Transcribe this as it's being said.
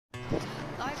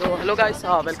So hello guys,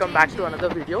 welcome back to another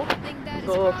video.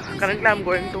 So currently I'm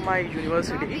going to my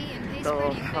university. So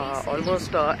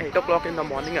almost 8 o'clock in the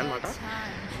morning anamata.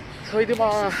 So ఇది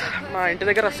మా ఇంటి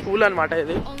దగ్గర school అనమాట.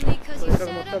 ఇది so ఇక్కడ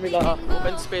మొత్తం ఇలా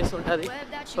ఓపెన్ స్పేస్ ఉంటుంది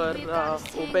ఫర్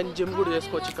ఓపెన్ జిమ్ కూడా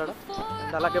చేసుకోవచ్చు ఇక్కడ.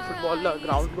 అండ్ అలాగే ఫుట్బాల్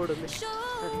గ్రౌండ్ కూడా ఉంది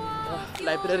అండ్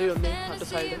లైబ్రరీ ఉంది అటు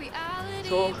సైడ్.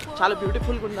 సో చాలా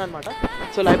బ్యూటిఫుల్గా ఉంది అనమాట.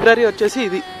 సో లైబ్రరీ వచ్చేసి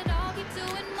ఇది.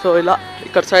 సో ఇలా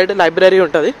ఇక్కడ సైడ్ లైబ్రరీ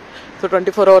ఉంటుంది. So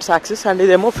 24 hours access. అండ్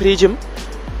ఇదేమో ఫ్రీ జిమ్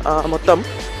మొత్తం.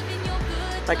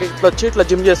 నాకు ఇట్లా వచ్చి ఇట్లా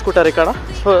జిమ్ చేసుకుంటారు ఇక్కడ.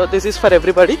 So this is for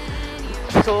everybody.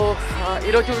 So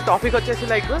ఈరోజు టాపిక్ వచ్చేసి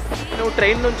లైక్ నువ్వు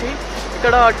ట్రైన్ నుంచి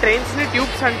ఇక్కడ ట్రైన్స్ని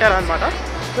ట్యూబ్స్ అంటారు అనమాట.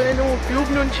 సో నేను ట్యూబ్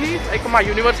నుంచి లైక్ మా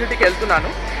యూనివర్సిటీకి వెళ్తున్నాను.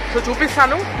 సో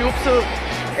చూపిస్తాను ట్యూబ్స్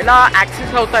ఎలా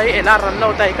యాక్సెస్ అవుతాయి, ఎలా రన్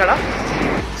అవుతాయి ఇక్కడ.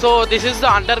 So this is the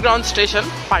under ground station.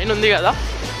 పైన ఉంది కదా,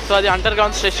 సో అది అండర్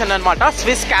గ్రౌండ్ స్టేషన్ అనమాట.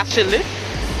 స్విస్ కాస్టిల్ది,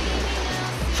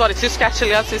 సారీ స్విస్ కాస్టిల్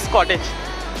కాదు, స్విస్ కాటేజ్.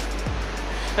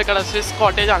 ఇక్కడ Swiss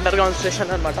cottage under ground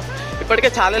station అనమాట. ఇప్పటికే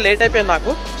చాలా లేట్ అయిపోయింది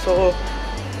నాకు. సో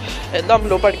వెళ్దాం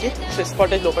లోపలికి, స్విస్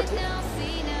కాటేజ్ లోపలికి.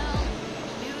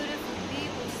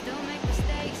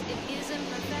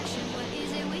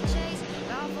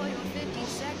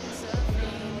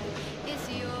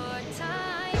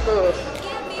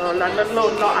 లండన్లో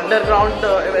ఉన్న అండర్ గ్రౌండ్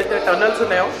ఏవైతే టనల్స్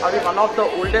ఉన్నాయో అవి one of the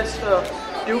oldest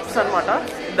tubes అనమాట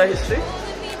ఇన్ ద హిస్టరీ.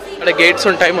 ఇక్కడ గేట్స్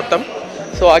ఉంటాయి మొత్తం.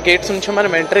 సో ఆ గేట్స్ నుంచి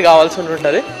మనం ఎంట్రీ కావాల్సి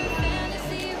ఉంటుంది.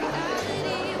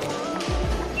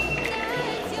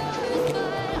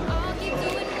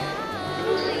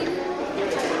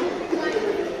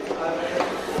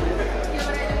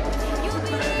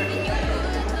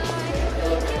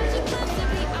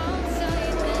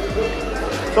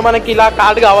 సో మనకి ఇలా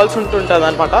కార్డ్ కావాల్సి ఉంటుంది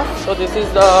అనమాట. సో దిస్ ఈజ్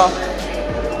ద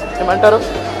ఏమంటారు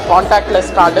కాంటాక్ట్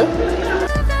లెస్ కార్డు.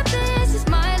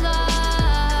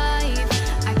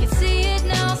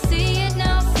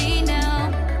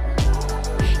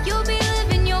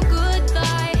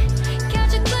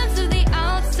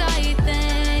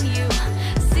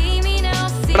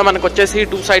 ఇక్కడ మనకు వచ్చేసి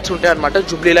 2 sides ఉంటాయి అనమాట.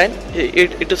 జూబ్లీ లైన్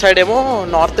ఇటు సైడ్ ఏమో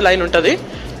నార్త్ లైన్ ఉంటుంది,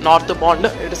 నార్త్ బాండ్.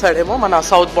 ఇటు సైడ్ ఏమో మన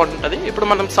సౌత్ బాండ్ ఉంటుంది. ఇప్పుడు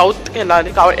మనం సౌత్కి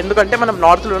వెళ్ళాలి ఎందుకంటే మనం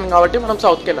నార్త్లో ఉన్నాం కాబట్టి మనం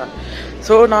సౌత్కి వెళ్ళాలి.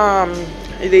 సో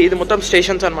ఇది మొత్తం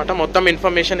స్టేషన్స్ అనమాట. మొత్తం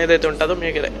ఇన్ఫర్మేషన్ ఏదైతే ఉంటుందో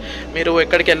మీరు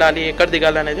ఎక్కడికి వెళ్ళాలి, ఎక్కడ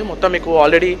దిగాలి అనేది మొత్తం మీకు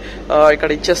ఆల్రెడీ ఇక్కడ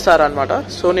ఇచ్చేస్తారు అనమాట.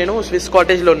 సో నేను స్విస్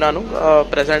కాటేజ్లో ఉన్నాను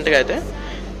ప్రజెంట్గా అయితే.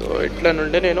 సో ఇట్లా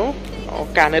నుండి నేను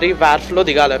క్యానరీ వార్ఫ్లో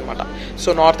దిగాలన్నమాట. సో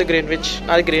నార్త్ గ్రీన్విచ్,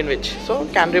 నాది గ్రీన్విచ్. సో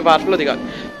క్యానరీ వార్ఫ్లో దిగాలి.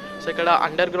 సో ఇక్కడ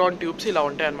అండర్ గ్రౌండ్ ట్యూబ్స్ ఇలా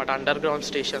ఉంటాయి అనమాట, అండర్ గ్రౌండ్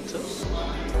స్టేషన్స్.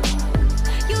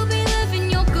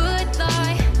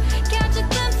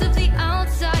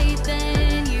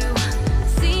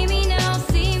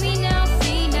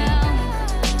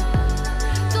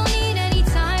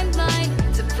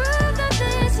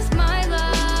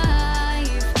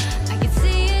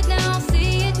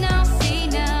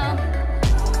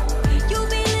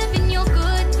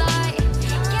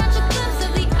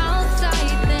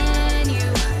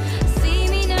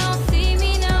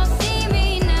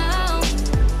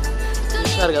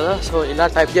 కదా, సో ఇలా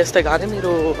టైప్ చేస్తే కానీ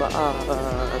మీరు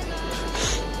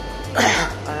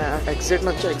ఎగ్జిట్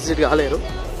నుంచి ఎగ్జిట్ కాలేరు.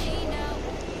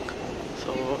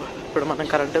 సో ఇప్పుడు మనం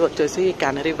కరెంట్గా వచ్చేసి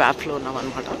క్యానరీ వార్ఫ్లో ఉన్నాం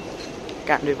అనమాట.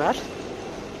 క్యానరీ వార్ఫ్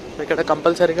ఇక్కడ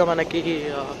కంపల్సరీగా మనకి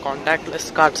కాంటాక్ట్లెస్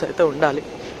కార్డ్స్ అయితే ఉండాలి,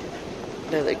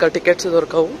 లేదా ఇక్కడ టికెట్స్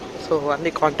దొరకవు. సో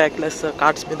అన్ని కాంటాక్ట్లెస్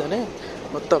కార్డ్స్ మీదనే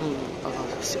మొత్తం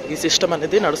ఈ సిస్టమ్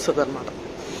అనేది నడుస్తుంది అనమాట.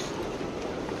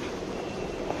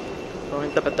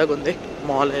 ఇంత పెద్దగా ఉంది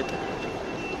మాల్ అయితే.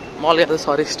 మాల్ కదా,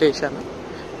 సారీ స్టేషన్.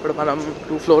 ఇప్పుడు మనం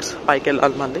 2 floors పైకి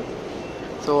వెళ్ళాలి మళ్ళీ.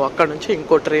 సో అక్కడ నుంచి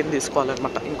ఇంకో ట్రైన్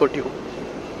తీసుకోవాలన్నమాట, ఇంకో tube.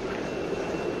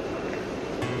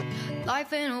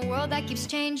 Life in a world that keeps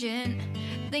changing.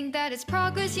 Think that it's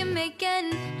progress you're making.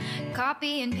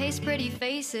 Copy and paste pretty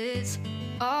faces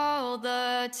all the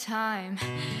time.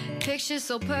 Pictures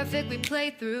so perfect we play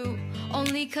through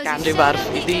only cuz Canary Wharf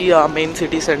ఇది main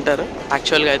city centre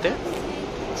యాక్చువల్గా అయితే.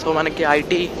 So మనకి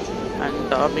IT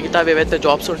and మిగతా ఏవైతే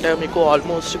jobs ఉంటాయో మీకు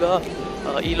ఆల్మోస్ట్గా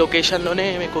ఈ లొకేషన్లోనే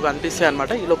మీకు కనిపిస్తాయి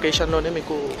అనమాట. ఈ లొకేషన్లోనే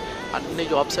మీకు అన్ని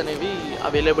జాబ్స్ అనేవి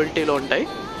అవైలబిలిటీలో ఉంటాయి.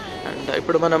 అండ్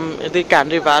ఇప్పుడు మనం ఇది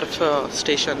క్యానరీ వార్ఫ్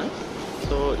స్టేషన్.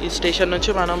 సో ఈ స్టేషన్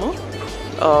నుంచి మనము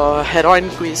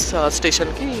హెరాయిన్ క్వీస్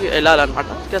స్టేషన్కి వెళ్ళాలన్నమాట.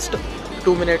 జస్ట్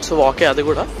 2 minutes వాకే అది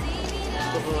కూడా.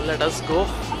 So let us go.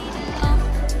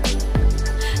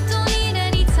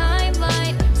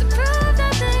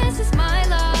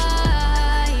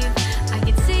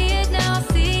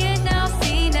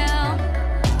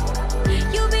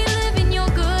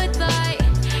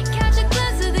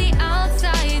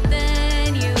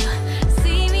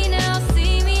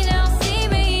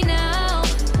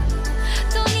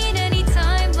 Don't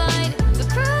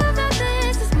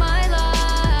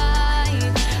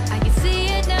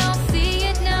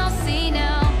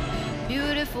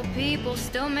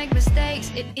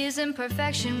isn't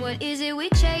perfection, what is it we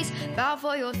chase? Bow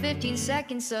for your 15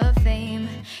 seconds of fame.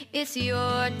 It's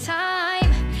your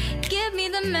time. Give me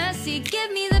the messy,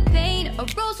 give me the pain. A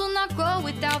rose will not grow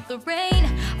without the rain.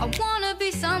 I wanna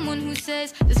be someone who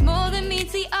says there's more than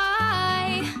meets the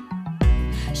eye.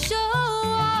 Show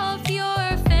off your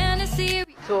fantasy.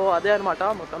 So అదే అనమాట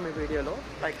మొత్తం ఈ వీడియోలో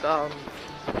like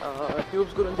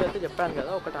tubes గురించి అయితే చెప్పాను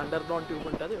కదా. ఒకటి అండర్ గ్రౌండ్ ట్యూబ్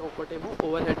ఉంటుంది, ఒకటేమో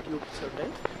ఓవర్ హెడ్ ట్యూబ్స్ ఉంటాయి.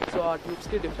 సో ఆ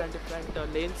ట్యూబ్స్కి డిఫరెంట్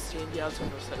లేన్స్ చేంజ్ చేయాల్సి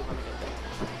వస్తుంది మనకైతే.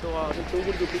 సో అవి ట్యూబ్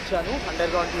కూడా చూపించాను, అండర్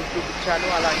గ్రౌండ్ ట్యూబ్ చూపించాను,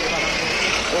 అలాగే మనం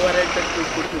ఓవర్ హెడ్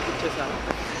ట్యూబ్ కూడా చూపించేసాను.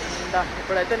 అండ్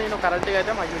ఇప్పుడైతే నేను కరెంట్గా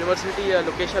అయితే మా యూనివర్సిటీ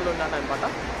లొకేషన్లో ఉన్నాను అనమాట.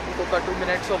 ఇంకొక 2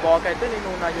 minutes వాక్ అయితే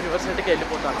నేను నా యూనివర్సిటీకి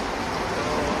వెళ్ళిపోతాను.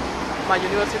 మా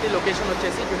యూనివర్సిటీ లొకేషన్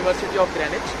వచ్చేసి యూనివర్సిటీ ఆఫ్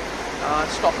గ్రానిచ్,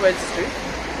 స్టాక్వెల్ స్ట్రీట్.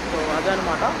 సో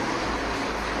అదనమాట.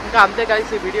 ఇంకా అంతే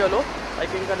గైస్ ఈ వీడియోలో.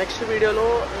 లైక్ ఇంకా నెక్స్ట్ వీడియోలో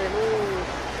నేను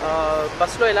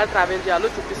బస్లో ఎలా ట్రావెల్ చేయాలో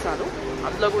చూపిస్తాను.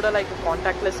 అందులో కూడా లైక్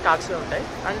కాంటాక్ట్లెస్ కార్డ్స్ ఉంటాయి.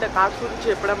 అండ్ కార్డ్స్ గురించి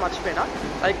చెప్పడం మర్చిపోయినా,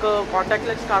 like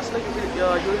contactless కార్డ్స్లో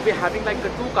you will be having like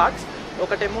 2 cards.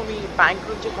 ఒకటేమో మీ బ్యాంక్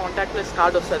నుంచి కాంటాక్ట్లెస్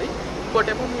కార్డ్ వస్తుంది,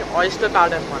 ఇంకోటేమో మీ ఆయిస్టర్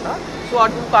కార్డ్ అనమాట. సో ఆ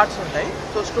 2 cards ఉంటాయి.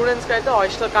 సో స్టూడెంట్స్కి అయితే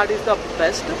oyster card is the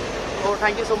best. So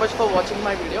thank you so much for watching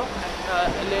my video.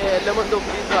 వెళ్ళే ముందు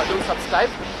please do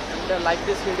subscribe and like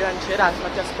this video and share as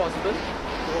much as possible.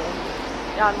 So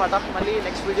yeah అనమాట, మళ్ళీ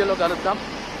next వీడియోలో కలుద్దాం.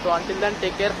 So until then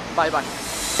take care, bye bye.